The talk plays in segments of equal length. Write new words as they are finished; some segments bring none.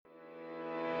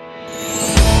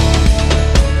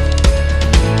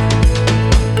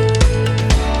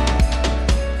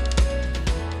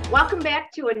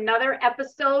to another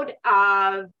episode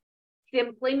of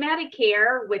Simply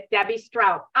Medicare with Debbie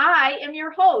Strout. I am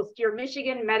your host, your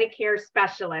Michigan Medicare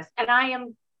specialist, and I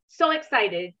am so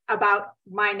excited about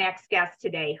my next guest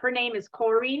today. Her name is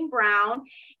Koreen Brown,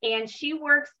 and she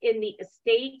works in the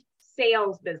estate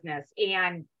sales business.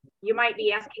 And you might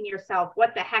be asking yourself,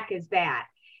 what the heck is that?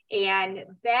 And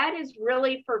that is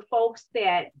really for folks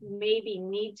that maybe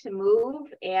need to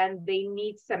move and they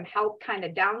need some help kind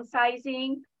of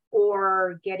downsizing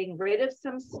or getting rid of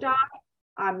some stuff,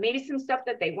 maybe some stuff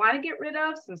that they want to get rid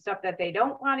of, some stuff that they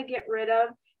don't want to get rid of.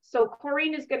 So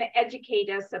Koreen is going to educate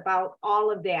us about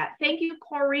all of that. Thank you,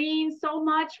 Koreen, so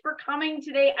much for coming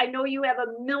today. I know you have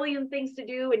a million things to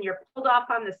do and you're pulled off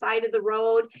on the side of the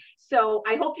road. So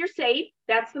I hope you're safe.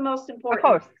 That's the most important.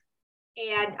 Of course.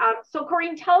 And so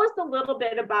Koreen, tell us a little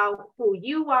bit about who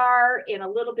you are and a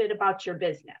little bit about your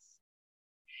business.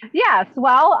 Yes,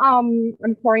 well, I'm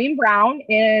Koreen Brown,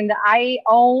 and I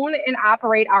own and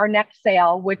operate Our Next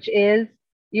Sale, which is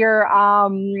your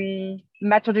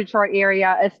Metro Detroit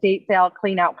area estate sale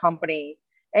clean out company.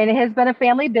 And it has been a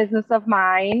family business of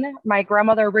mine. My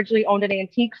grandmother originally owned an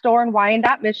antique store in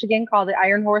Wyandotte, Michigan called the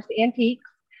Iron Horse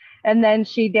Antiques. And then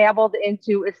she dabbled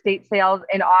into estate sales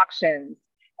and auctions.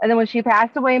 And then when she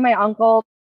passed away, my uncle,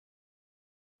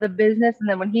 the business, and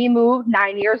then when he moved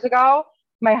 9 years ago,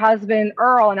 my husband,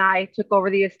 Earl, and I took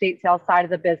over the estate sales side of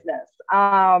the business.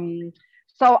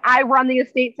 So I run the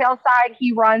estate sales side.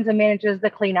 He runs and manages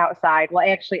the clean out side. Well,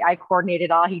 actually, I coordinate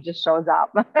it all. He just shows up.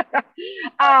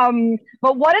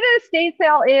 But what an estate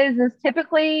sale is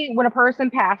typically when a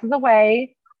person passes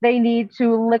away, they need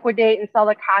to liquidate and sell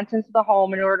the contents of the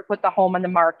home in order to put the home on the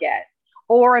market.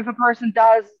 Or if a person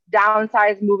does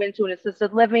downsize, move into an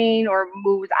assisted living or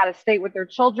moves out of state with their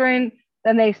children,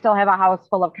 then they still have a house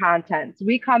full of contents.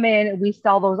 We come in and we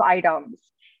sell those items.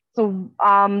 So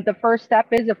the first step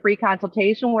is a free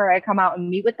consultation where I come out and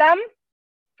meet with them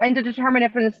and to determine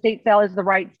if an estate sale is the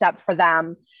right step for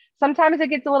them. Sometimes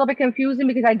it gets a little bit confusing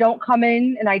because I don't come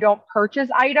in and I don't purchase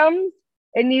items.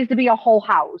 It needs to be a whole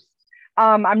house.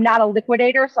 I'm not a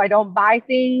liquidator, so I don't buy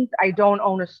things. I don't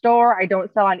own a store. I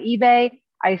don't sell on eBay.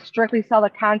 I strictly sell the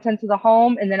contents of the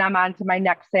home, and then I'm on to my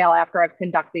next sale after I've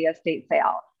conducted the estate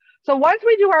sale. So once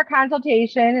we do our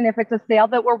consultation, and if it's a sale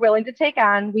that we're willing to take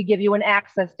on, we give you an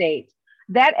access date.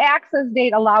 That access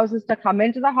date allows us to come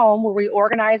into the home where we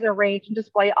organize and arrange and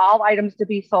display all items to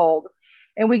be sold.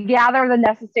 And we gather the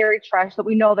necessary trash that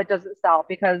we know that doesn't sell,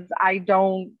 because I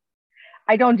don't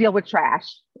deal with trash.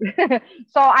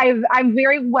 So I'm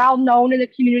very well known in the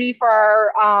community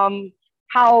for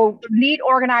how neat,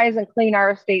 organized, and clean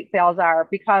our estate sales are.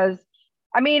 Because,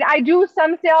 I mean, I do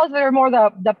some sales that are more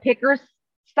the picker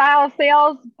style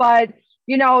sales, but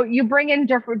you bring in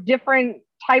different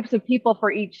types of people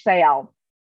for each sale.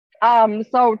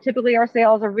 So typically our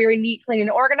sales are very neat, clean,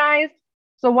 and organized.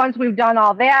 So once we've done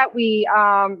all that, we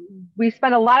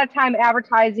spend a lot of time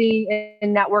advertising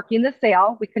and networking the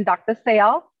sale. We conduct the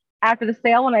sale. After the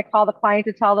sale, when I call the client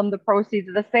to tell them the proceeds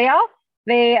of the sale,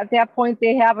 at that point,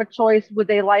 they have a choice. Would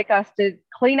they like us to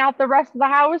clean out the rest of the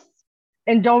house?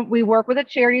 And we work with a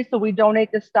charity, so we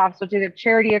donate the stuff. So it's either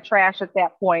charity or trash at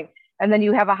that point. And then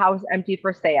you have a house empty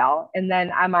for sale. And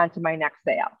then I'm on to my next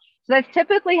sale. So that's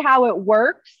typically how it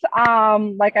works.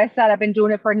 Like I said, I've been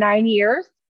doing it for 9 years.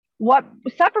 What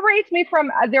separates me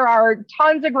from, there are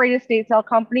tons of great estate sale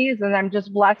companies, and I'm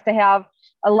just blessed to have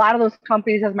a lot of those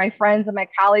companies as my friends and my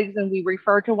colleagues, and we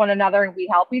refer to one another and we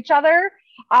help each other.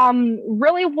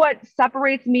 Really what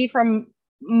separates me from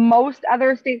most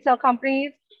other estate sale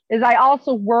companies is I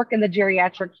also work in the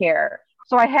geriatric care.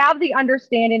 So I have the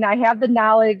understanding, I have the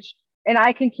knowledge, and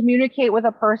I can communicate with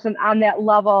a person on that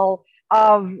level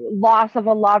of loss of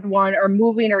a loved one or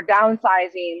moving or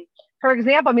downsizing. For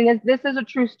example, I mean, this is a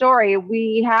true story.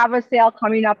 We have a sale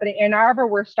coming up in Ann Arbor.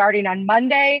 We're starting on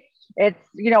Monday. It's,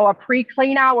 a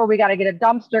pre-clean out where we got to get a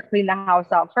dumpster, clean the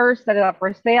house out first, set it up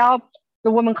for sale. The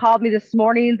woman called me this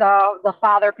morning. The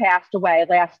father passed away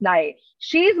last night.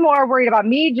 She's more worried about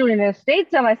me doing an estate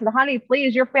sale. I said, honey,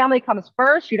 please, your family comes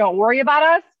first. You don't worry about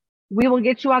us. We will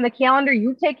get you on the calendar.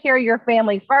 You take care of your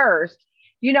family first,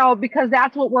 because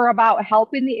that's what we're about,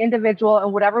 helping the individual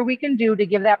and whatever we can do to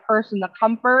give that person the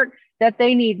comfort that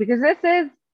they need. Because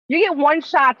you get one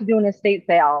shot to do an estate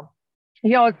sale.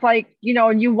 It's like,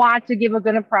 and you want to give a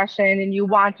good impression and you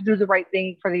want to do the right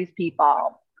thing for these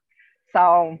people.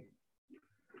 So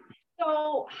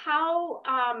how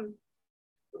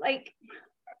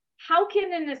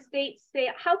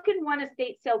can one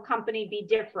estate sale company be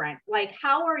different? Like,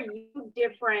 how are you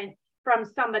different from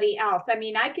somebody else? I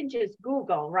mean, I can just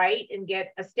Google, right, and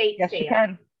get estate yes, sale. You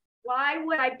can. Why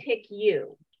would I pick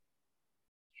you?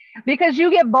 because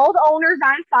you get both owners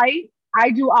on site.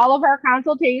 I do all of our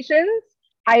consultations.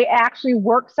 I actually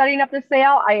work setting up the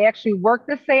sale. I actually work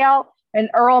the sale, and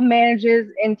Earl manages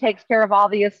and takes care of all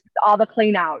the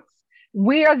clean outs.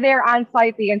 We are there on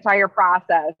site the entire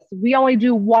process. We only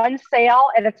do one sale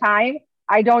at a time.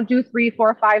 I don't do 3,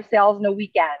 4, 5 sales in a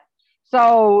weekend.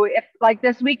 So if like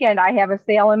this weekend, I have a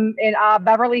sale in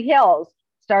Beverly Hills,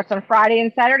 starts on Friday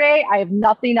and Saturday. I have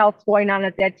nothing else going on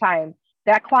at that time.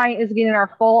 That client is getting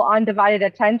our full undivided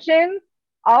attention.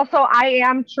 Also, I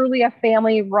am truly a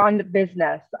family run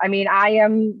business. I mean, I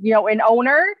am, an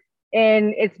owner,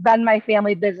 and it's been my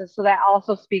family business. So that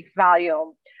also speaks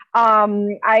volume.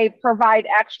 I provide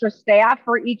extra staff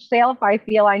for each sale. If I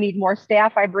feel I need more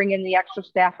staff, I bring in the extra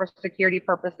staff for security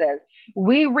purposes.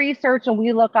 We research and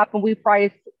we look up and we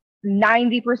price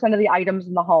 90% of the items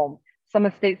in the home. Some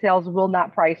estate sales will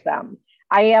not price them.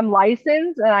 I am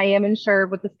licensed and I am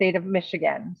insured with the state of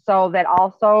Michigan. So that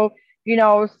also,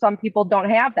 some people don't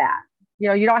have that.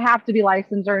 You don't have to be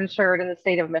licensed or insured in the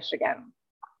state of Michigan.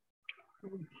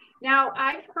 Now,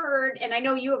 I've heard, and I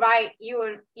know you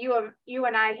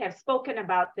and I have spoken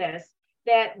about this,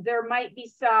 that there might be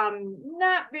some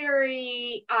not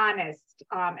very honest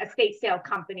estate sale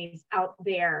companies out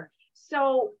there.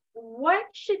 So what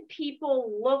should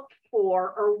people look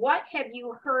for, or what have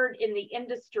you heard in the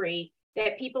industry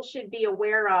that people should be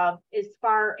aware of as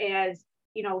far as,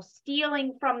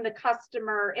 stealing from the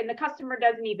customer, and the customer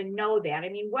doesn't even know that? I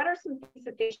mean, what are some things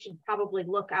that they should probably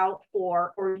look out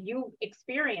for, or you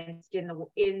experienced in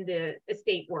the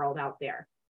estate world out there?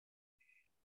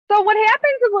 So what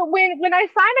happens is when I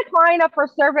sign a client up for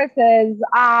services,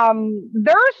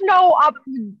 there's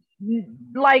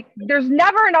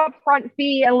never an upfront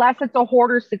fee unless it's a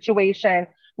hoarder situation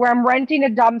where I'm renting a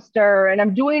dumpster and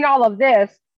I'm doing all of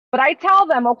this. But I tell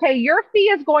them, okay, your fee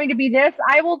is going to be this.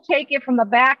 I will take it from the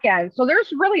back end. So there's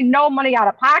really no money out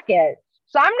of pocket.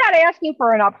 So I'm not asking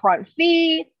for an upfront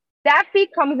fee. That fee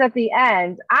comes at the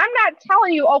end. I'm not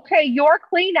telling you, okay, your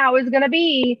clean out is going to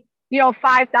be,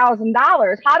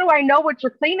 $5,000. How do I know what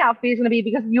your clean out fee is going to be?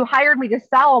 Because you hired me to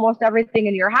sell almost everything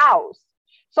in your house.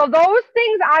 So those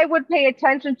things I would pay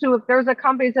attention to if there's a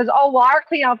company that says, oh, well, our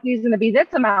clean out fee is going to be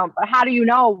this amount, but how do you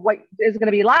know what is going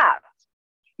to be left?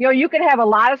 You could have a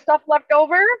lot of stuff left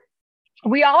over.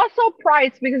 We also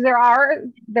price, because there are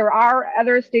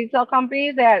other estate sale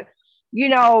companies that,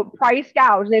 price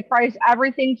gouge. They price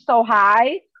everything so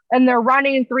high, and they're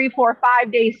running 3, 4,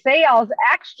 5 day sales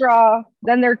extra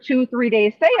than their 2, 3 day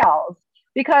sales,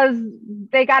 because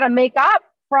they got to make up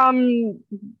from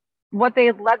what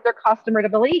they led their customer to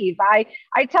believe. I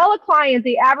tell a client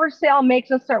the average sale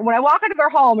makes a certain, when I walk into their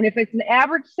home, and if it's an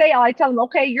average sale, I tell them,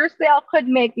 okay, your sale could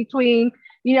make between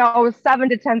 $7,000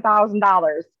 to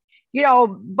 $10,000.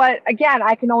 But again,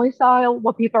 I can only sell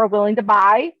what people are willing to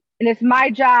buy. And it's my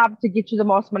job to get you the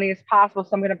most money as possible. So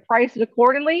I'm going to price it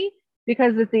accordingly,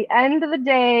 because at the end of the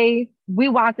day, we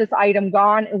want this item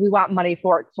gone and we want money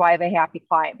for it. So I have a happy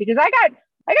client, because I got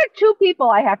 2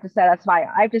 people I have to satisfy.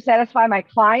 I have to satisfy my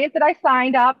client that I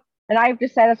signed up, and I have to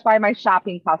satisfy my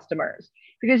shopping customers.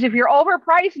 Because if you're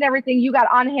overpriced and everything, you got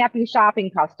unhappy shopping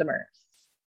customers.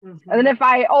 Mm-hmm. And then if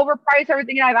I overprice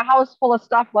everything and I have a house full of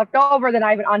stuff left over, then I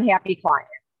have an unhappy client.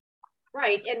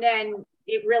 Right. And then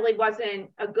it really wasn't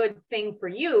a good thing for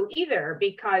you either,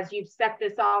 because you've set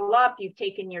this all up, you've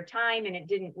taken your time, and it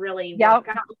didn't really work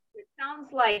out. It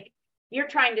sounds like you're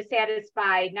trying to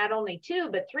satisfy not only 2,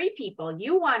 but 3 people.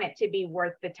 You want it to be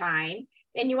worth the time,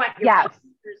 and you want your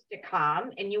customers to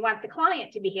come, and you want the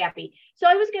client to be happy. So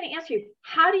I was going to ask you,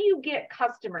 how do you get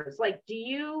customers? Like, do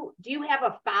you have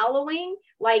a following?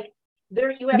 Like,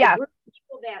 you have a group of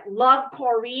people that love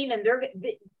Koreen, and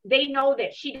they know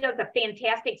that she does a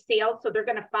fantastic sale, so they're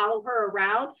going to follow her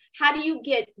around. How do you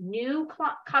get new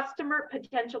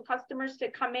potential customers to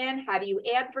come in? How do you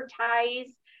advertise?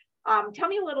 Tell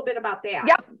me a little bit about that.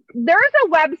 Yep. There's a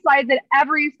website that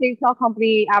every estate sale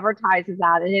company advertises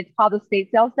at, and it's called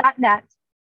estatesales.net.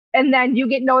 And then you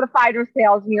get notified of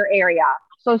sales in your area.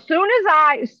 So as soon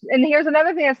as and here's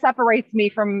another thing that separates me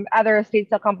from other estate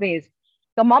sale companies.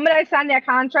 The moment I sign that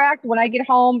contract, when I get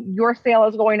home, your sale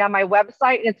is going on my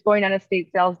website, and it's going on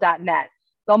estatesales.net.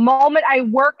 The moment I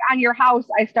work on your house,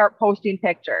 I start posting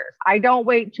pictures. I don't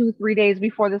wait 2, 3 days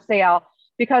before the sale,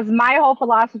 because my whole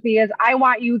philosophy is I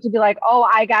want you to be like, oh,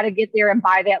 I got to get there and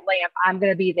buy that lamp. I'm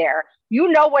going to be there. You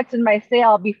know what's in my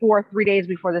sale before 3 days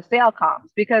before the sale comes,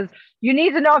 because you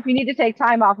need to know if you need to take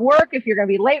time off work, if you're going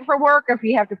to be late for work, if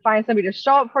you have to find somebody to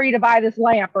show up for you to buy this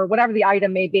lamp or whatever the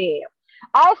item may be.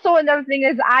 Also, another thing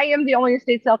is I am the only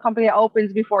estate sale company that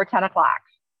opens before 10 o'clock.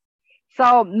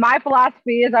 So my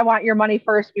philosophy is I want your money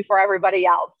first before everybody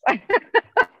else.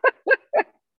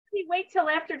 you wait till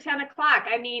after 10 o'clock?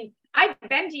 I mean, I've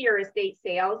been to your estate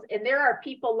sales and there are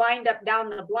people lined up down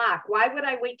the block. Why would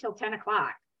I wait till 10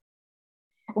 o'clock?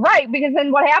 Right, because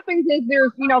then what happens is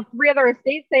there's, three other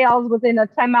estate sales within a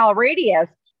 10-mile radius.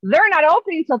 They're not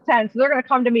opening till 10, so they're going to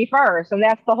come to me first. And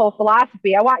that's the whole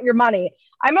philosophy. I want your money.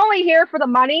 I'm only here for the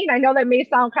money. And I know that may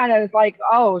sound kind of like,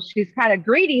 oh, she's kind of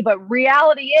greedy, but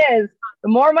reality is the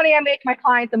more money I make my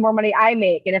client, the more money I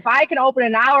make. And if I can open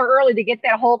an hour early to get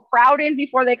that whole crowd in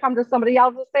before they come to somebody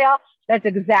else's sale, that's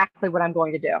exactly what I'm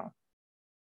going to do.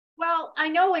 Well, I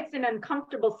know it's an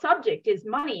uncomfortable subject is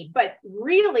money, but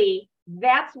really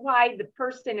that's why the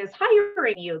person is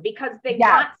hiring you, because they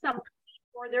want somebody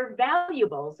for their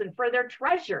valuables and for their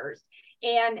treasures.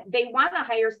 And they want to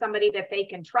hire somebody that they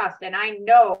can trust. And I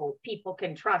know people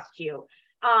can trust you.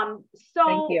 So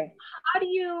thank you. How do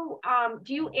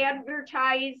you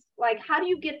advertise? Like, how do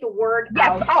you get the word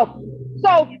out? Oh,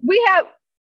 so we have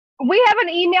an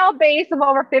email base of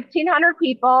over 1,500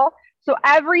 people. So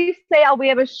every sale we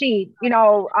have a sheet,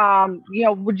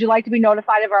 would you like to be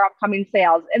notified of our upcoming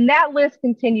sales? And that list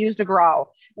continues to grow.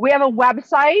 We have a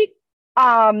website,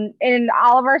 and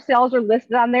all of our sales are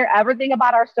listed on there. Everything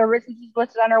about our services is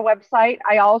listed on our website.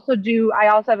 I also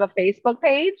have a Facebook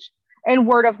page and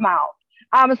word of mouth.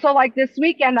 So like this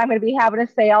weekend, I'm going to be having a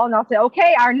sale and I'll say,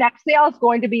 okay, our next sale is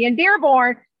going to be in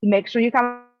Dearborn. Make sure you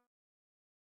come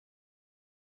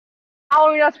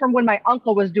following us from when my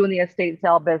uncle was doing the estate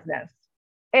sale business.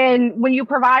 And when you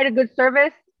provide a good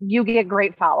service, you get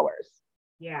great followers.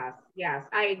 Yes,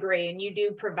 I agree. And you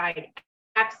do provide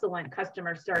excellent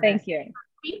customer service. Thank you.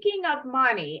 Speaking of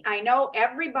money, I know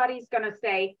everybody's going to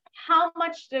say, how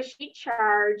much does she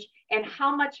charge and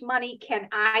how much money can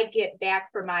I get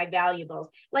back for my valuables?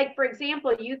 Like, for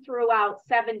example, you threw out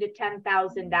 $7,000 to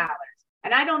 $10,000.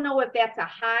 And I don't know if that's a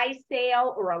high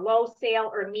sale or a low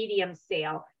sale or a medium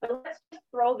sale, but let's just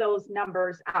throw those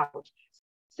numbers out.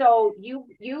 So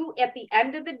you at the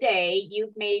end of the day,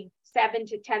 you've made $7,000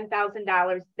 to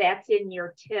 $10,000. That's in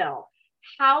your till.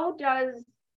 How does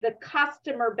the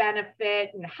customer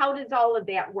benefit and how does all of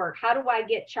that work? How do I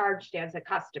get charged as a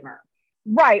customer?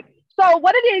 Right. So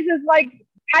what it is like,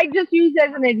 I just use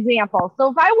as an example.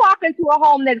 So if I walk into a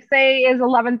home that say is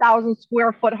 11,000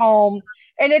 square foot home,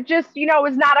 and it just,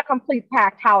 is not a complete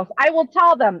packed house, I will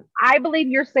tell them, I believe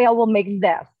your sale will make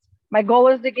this. My goal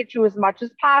is to get you as much as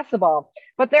possible.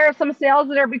 But there are some sales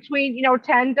that are between,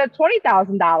 $10,000 to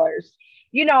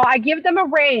 $20,000. I give them a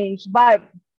range, but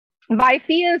my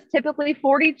fee is typically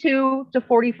 42 to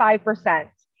 45%.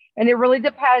 And it really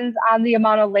depends on the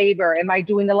amount of labor. Am I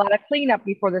doing a lot of cleanup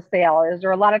before the sale? Is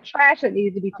there a lot of trash that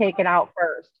needs to be taken out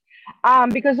first?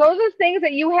 Because those are things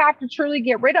that you have to truly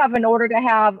get rid of in order to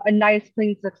have a nice,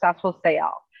 clean, successful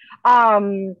sale.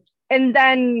 And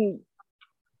then,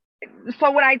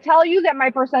 so when I tell you that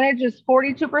my percentage is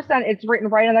 42%, it's written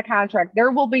right in the contract.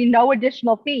 There will be no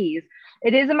additional fees.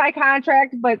 It is in my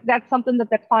contract, but that's something that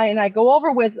the client and I go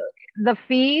over with. The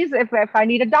fees, if I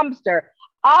need a dumpster,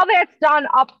 all that's done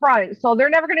up front. So they're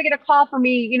never going to get a call from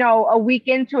me, a week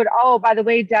into it. Oh, by the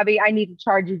way, Debbie, I need to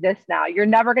charge you this now. You're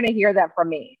never going to hear that from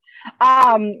me.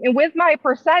 And with my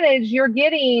percentage, you're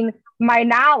getting my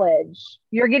knowledge,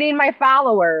 you're getting my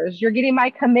followers, you're getting my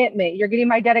commitment, you're getting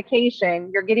my dedication,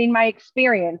 you're getting my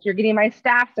experience, you're getting my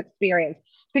staff's experience,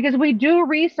 because we do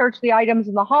research the items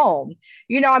in the home.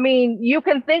 You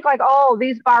can think like, oh,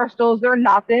 these bar stools, they're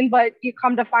nothing, but you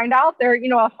come to find out they're, a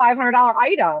 $500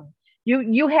 item.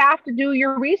 You have to do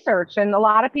your research, and a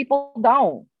lot of people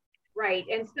don't. Right.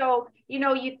 And so,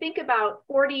 you think about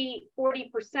 40%,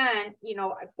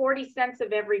 40 cents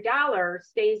of every dollar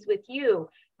stays with you,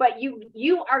 but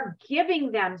you are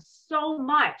giving them so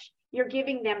much. You're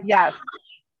giving them yes. time.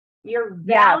 You're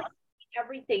valuing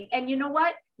everything. And you know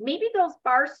what? Maybe those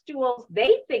bar stools,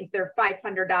 they think they're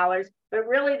 $500, but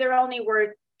really they're only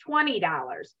worth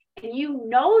 $20. And you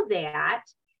know that,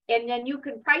 and then you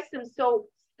can price them so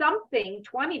something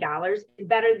 $20 is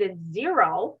better than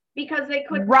zero, because they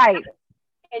could. Right.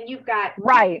 And you've got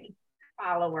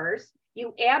followers.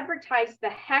 You advertise the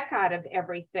heck out of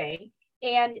everything,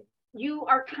 and you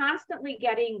are constantly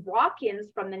getting walk-ins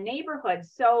from the neighborhood.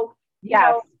 So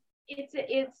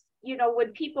it's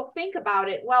when people think about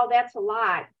it, well, that's a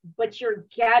lot, but you're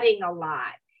getting a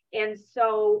lot. And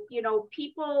so,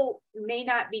 people may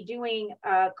not be doing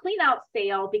a clean out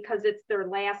sale because it's their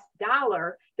last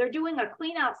dollar. They're doing a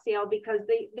clean out sale because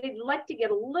they'd like to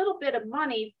get a little bit of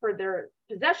money for their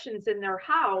possessions in their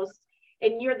house.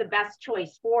 And you're the best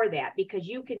choice for that, because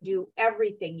you can do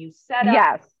everything. You set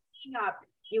up, clean up,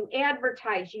 you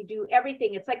advertise, you do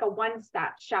everything. It's like a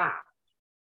one-stop shop.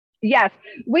 Yes.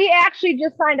 We actually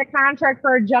just signed a contract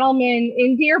for a gentleman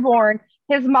in Dearborn.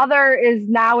 his mother is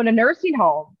now in a nursing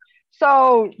home.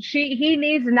 So he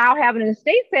needs to now have an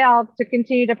estate sale to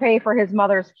continue to pay for his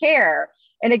mother's care.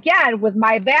 And again, with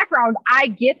my background, I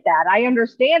get that. I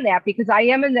understand that because I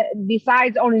am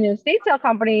besides owning an estate sale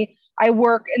company, I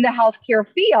work in the healthcare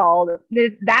field.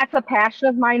 That's a passion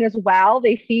of mine as well.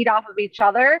 They feed off of each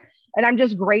other. And I'm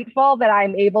just grateful that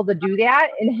I'm able to do that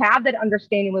and have that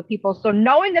understanding with people. So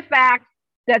knowing the fact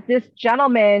that this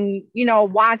gentleman,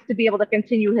 wants to be able to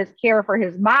continue his care for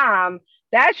his mom,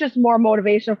 that's just more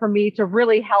motivation for me to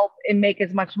really help and make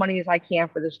as much money as I can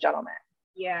for this gentleman.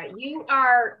 Yeah, you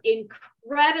are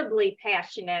incredibly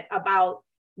passionate about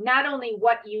not only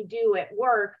what you do at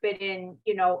work, but in,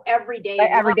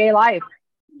 everyday life.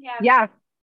 Yeah.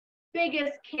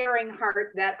 Biggest caring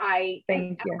heart that I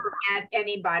Thank you. ever had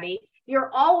anybody.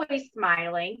 You're always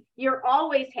smiling. You're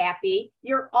always happy.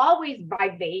 You're always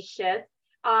vivacious.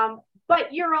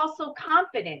 But you're also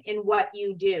confident in what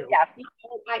you do. Yes.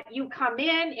 You come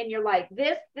in and you're like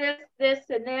this, and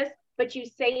this, but you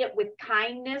say it with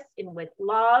kindness and with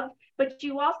love, but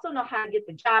you also know how to get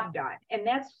the job done. And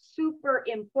that's super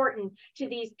important to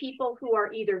these people who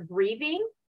are either grieving,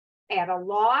 at a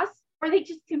loss, or they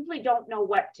just simply don't know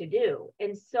what to do.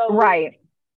 And so right.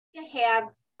 To have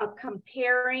a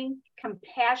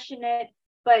compassionate,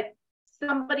 but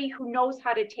somebody who knows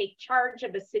how to take charge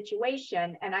of a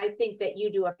situation. And I think that you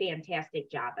do a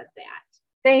fantastic job at that.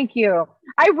 Thank you.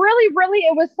 I really,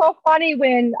 it was so funny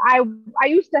when I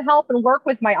used to help and work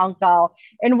with my uncle.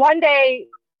 And one day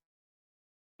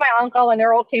my uncle and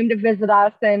Earl came to visit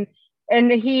us, and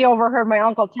he overheard my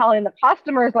uncle telling the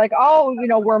customers like, oh,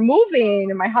 we're moving.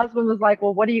 And my husband was like,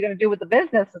 well, what are you going to do with the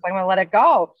business? I'm going to let it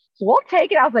go. So we'll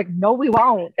take it. I was like, no, we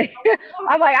won't.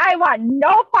 I'm like, I want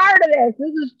no part of this.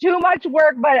 This is too much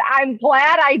work, but I'm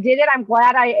glad I did it. I'm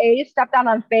glad I stepped out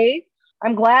on faith.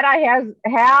 I'm glad I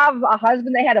have a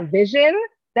husband that had a vision,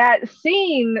 that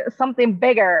seen something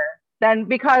bigger than,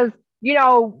 because,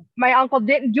 my uncle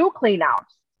didn't do clean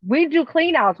outs. We do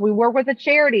clean outs. We work with a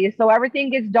charity. So everything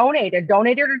gets donated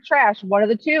or trash, one of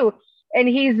the two. And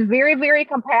he's very, very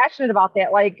compassionate about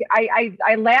that. Like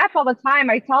I laugh all the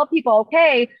time. I tell people,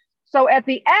 okay, so at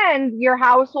the end, your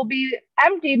house will be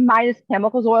empty minus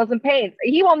chemicals, oils, and paints.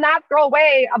 He will not throw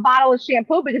away a bottle of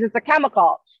shampoo because it's a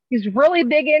chemical. He's really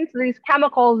big into these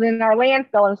chemicals in our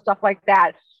landfill and stuff like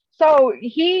that. So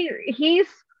he's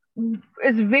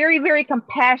is very, very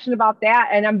compassionate about that.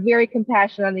 And I'm very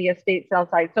compassionate on the estate sale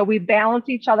side. So we balance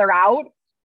each other out.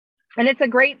 And it's a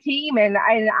great team. And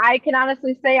I can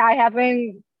honestly say I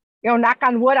haven't, knock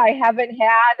on wood, I haven't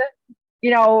had,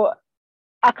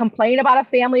 a complaint about a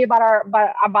family about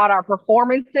our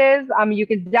performances. You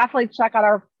can definitely check out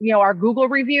our Google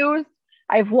reviews.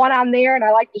 I have one on there, and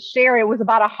I like to share. It was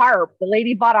about a harp. The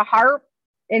lady bought a harp,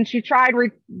 and she tried,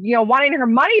 wanting her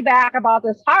money back about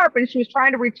this harp, and she was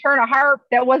trying to return a harp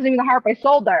that wasn't even the harp I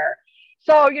sold her.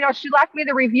 So, she left me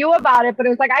the review about it, but it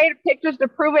was like I had pictures to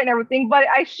prove it and everything. But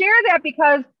I share that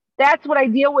because that's what I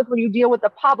deal with when you deal with the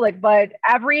public. But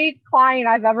every client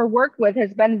I've ever worked with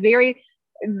has been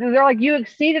they're like, you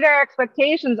exceeded our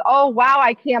expectations. Oh, wow,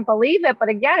 I can't believe it. But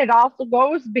again, it also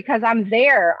goes because I'm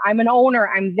there. I'm an owner.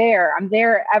 I'm there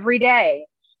every day.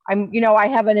 I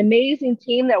have an amazing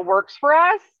team that works for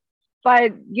us,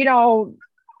 but,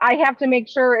 I have to make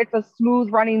sure it's a smooth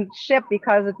running ship,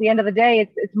 because at the end of the day,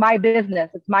 it's my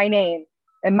business. It's my name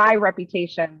and my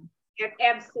reputation.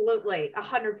 Absolutely.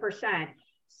 100%.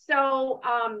 So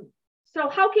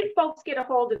how can folks get a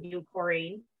hold of you,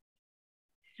 Koreen?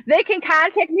 They can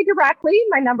contact me directly.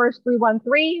 My number is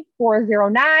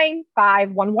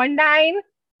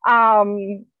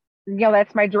 313-409-5119.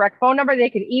 That's my direct phone number.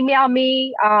 They can email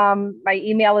me. My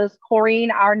email is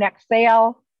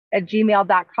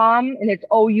koreenournextsale@gmail.com, and it's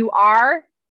OURNEXTSALE.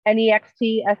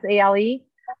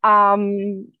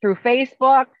 Through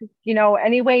Facebook,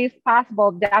 any ways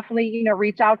possible, definitely,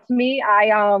 reach out to me.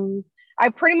 I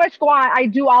pretty much go on. I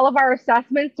do all of our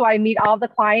assessments, so I meet all the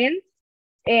clients.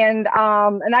 And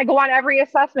I go on every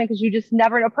assessment, because you just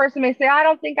never know. A person may say, I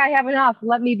don't think I have enough.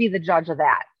 Let me be the judge of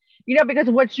that. Because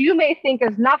what you may think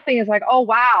is nothing is like, oh,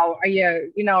 wow, do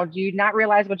you not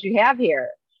realize what you have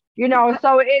here?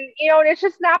 So, it's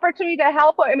just an opportunity to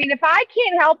help. I mean, if I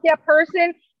can't help that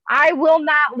person, I will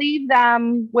not leave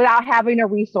them without having a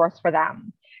resource for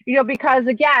them, because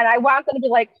again, I want them to be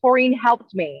like, Koreen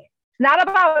helped me. Not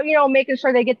about, making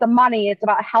sure they get the money. It's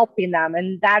about helping them.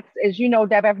 And that's, as you know,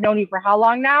 Deb, I've known you for how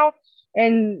long now?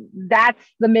 And that's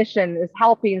the mission, is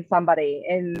helping somebody.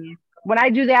 And when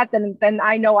I do that, then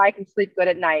I know I can sleep good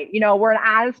at night. We're an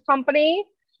honest company.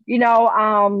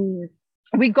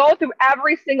 we go through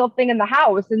every single thing in the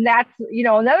house. And that's,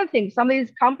 another thing. Some of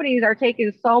these companies are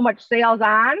taking so much sales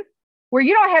on where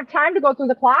you don't have time to go through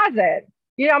the closet.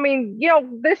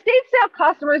 The estate sale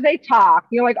customers, they talk,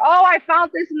 like, oh, I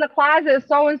found this in the closet,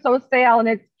 so-and-so sale. And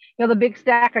it's, the big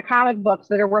stack of comic books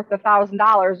that are worth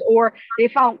 $1,000, or they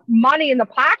found money in the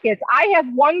pockets. I have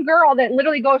one girl that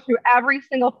literally goes through every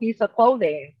single piece of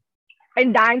clothing.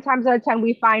 And 9 times out of 10,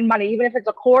 we find money, even if it's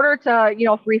a quarter to,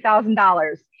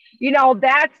 $3,000.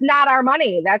 That's not our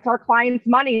money. That's our client's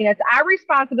money. And it's our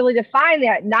responsibility to find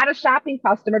that, not a shopping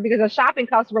customer, because a shopping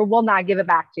customer will not give it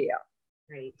back to you.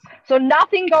 Right. So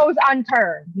nothing goes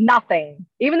unturned. Nothing.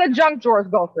 Even the junk drawers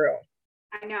go through.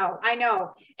 I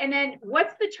know. And then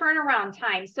what's the turnaround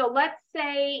time? So let's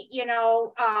say,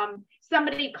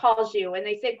 somebody calls you and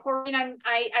they say, Koreen,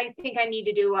 I think I need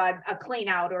to do a clean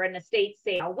out or an estate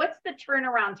sale. What's the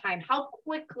turnaround time? How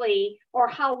quickly or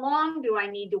how long do I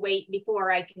need to wait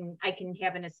before I can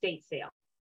have an estate sale?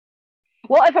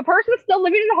 Well, if a person's still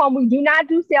living in the home, we do not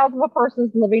do sales if a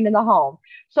person's living in the home.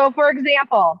 So for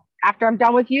example, after I'm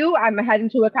done with you, I'm heading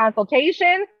to a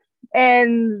consultation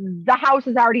and the house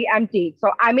is already empty.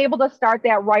 So I'm able to start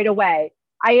that right away.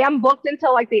 I am booked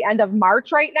until like the end of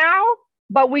March right now,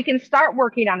 but we can start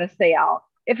working on a sale.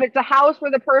 If it's a house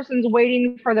where the person's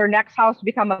waiting for their next house to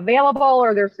become available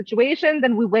or their situation,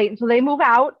 then we wait until they move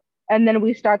out and then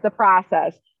we start the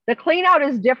process. The clean out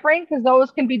is different because those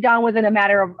can be done within a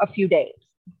matter of a few days.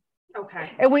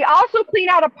 Okay. And we also clean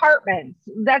out apartments.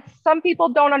 Some people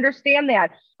don't understand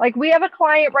that. Like we have a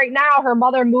client right now, her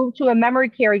mother moved to a memory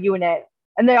care unit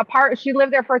and she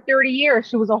lived there for 30 years.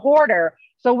 She was a hoarder.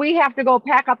 So we have to go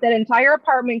pack up that entire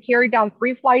apartment, carry down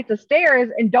 3 flights of stairs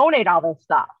and donate all this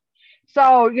stuff.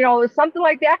 So, something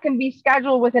like that can be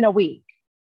scheduled within a week.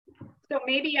 So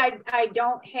maybe I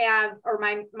don't have, or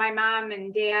my mom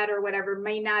and dad or whatever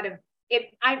may not have, if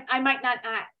I might not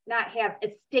have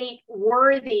estate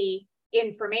worthy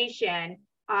information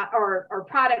or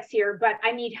products here, but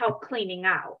I need help cleaning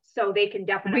out. So they can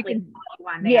definitely help you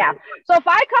on that. Yeah. So if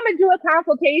I come and do a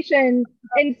consultation,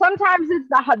 and sometimes it's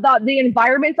the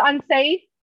environment's unsafe,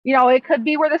 it could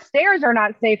be where the stairs are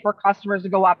not safe for customers to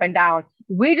go up and down.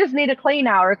 We just need a clean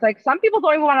out. Or it's like some people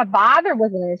don't even want to bother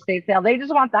with an estate sale. They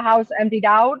just want the house emptied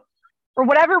out. For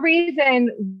whatever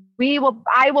reason,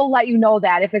 I will let you know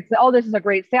that. If it's, oh, this is a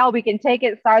great sale, we can take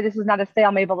it. Sorry, this is not a sale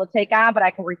I'm able to take on, but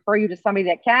I can refer you to somebody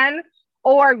that can.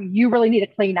 Or you really need to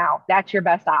clean out. That's your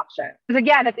best option. Because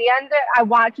again, at the end of it, I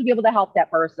want to be able to help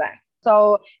that person.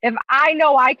 So if I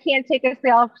know I can't take a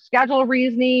sale, schedule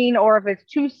reasoning, or if it's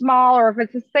too small, or if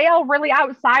it's a sale really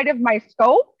outside of my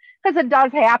scope, because it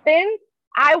does happen,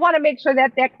 I want to make sure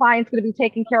that client's going to be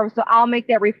taken care of. So I'll make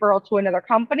that referral to another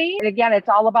company. And again, it's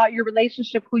all about your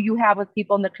relationship, who you have with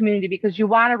people in the community, because you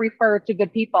want to refer to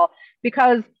good people.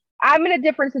 Because I'm in a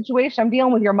different situation. I'm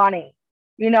dealing with your money,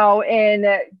 and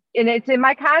it's in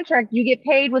my contract. You get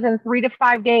paid within 3 to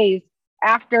 5 days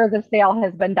after the sale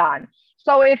has been done.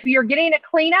 So if you're getting a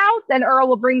clean out, then Earl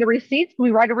will bring the receipts.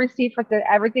 We write a receipt for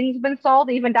everything's been sold,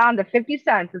 even down to 50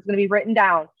 cents. It's going to be written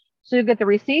down. So you'll get the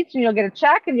receipts and you'll get a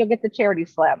check and you'll get the charity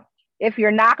slip. If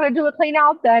you're not going to do a clean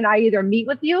out, then I either meet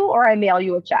with you or I mail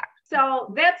you a check.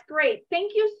 So that's great.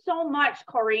 Thank you so much,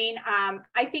 Koreen.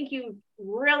 I think you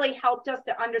really helped us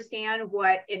to understand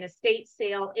what an estate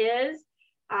sale is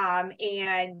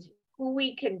and who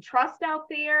we can trust out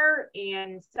there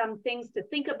and some things to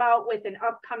think about with an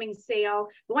upcoming sale.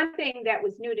 The one thing that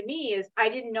was new to me is I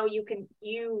didn't know you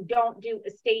don't do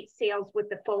estate sales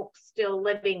with the folks still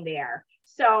living there.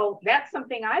 So that's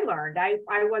something I learned. I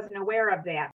wasn't aware of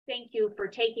that. Thank you for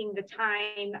taking the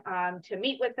time to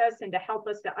meet with us and to help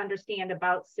us to understand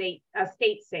about estate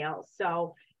sales.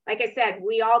 So like I said,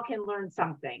 we all can learn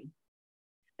something.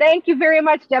 Thank you very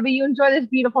much, Debbie. You enjoy this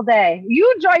beautiful day.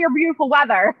 You enjoy your beautiful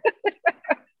weather.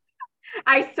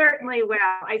 I certainly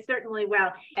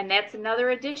will. And that's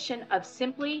another edition of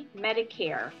Simply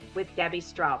Medicare with Debbie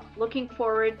Straub. Looking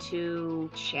forward to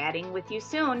chatting with you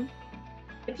soon.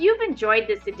 If you've enjoyed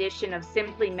this edition of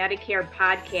Simply Medicare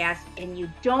podcast and you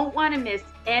don't want to miss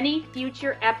any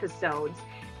future episodes,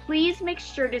 please make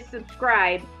sure to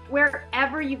subscribe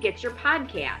wherever you get your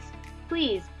podcast.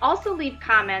 Please also leave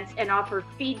comments and offer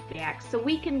feedback so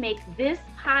we can make this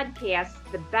podcast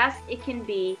the best it can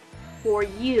be for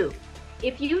you.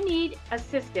 If you need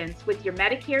assistance with your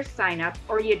Medicare sign-up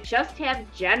or you just have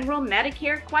general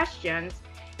Medicare questions,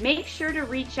 make sure to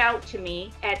reach out to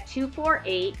me at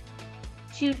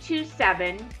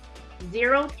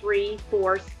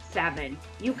 248-227-0347.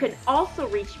 You can also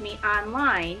reach me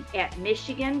online at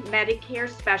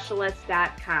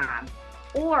michiganmedicarespecialist.com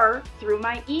or through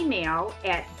my email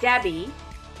at Debbie,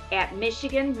 at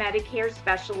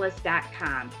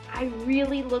MichiganMedicareSpecialist.com. I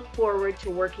really look forward to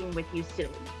working with you soon.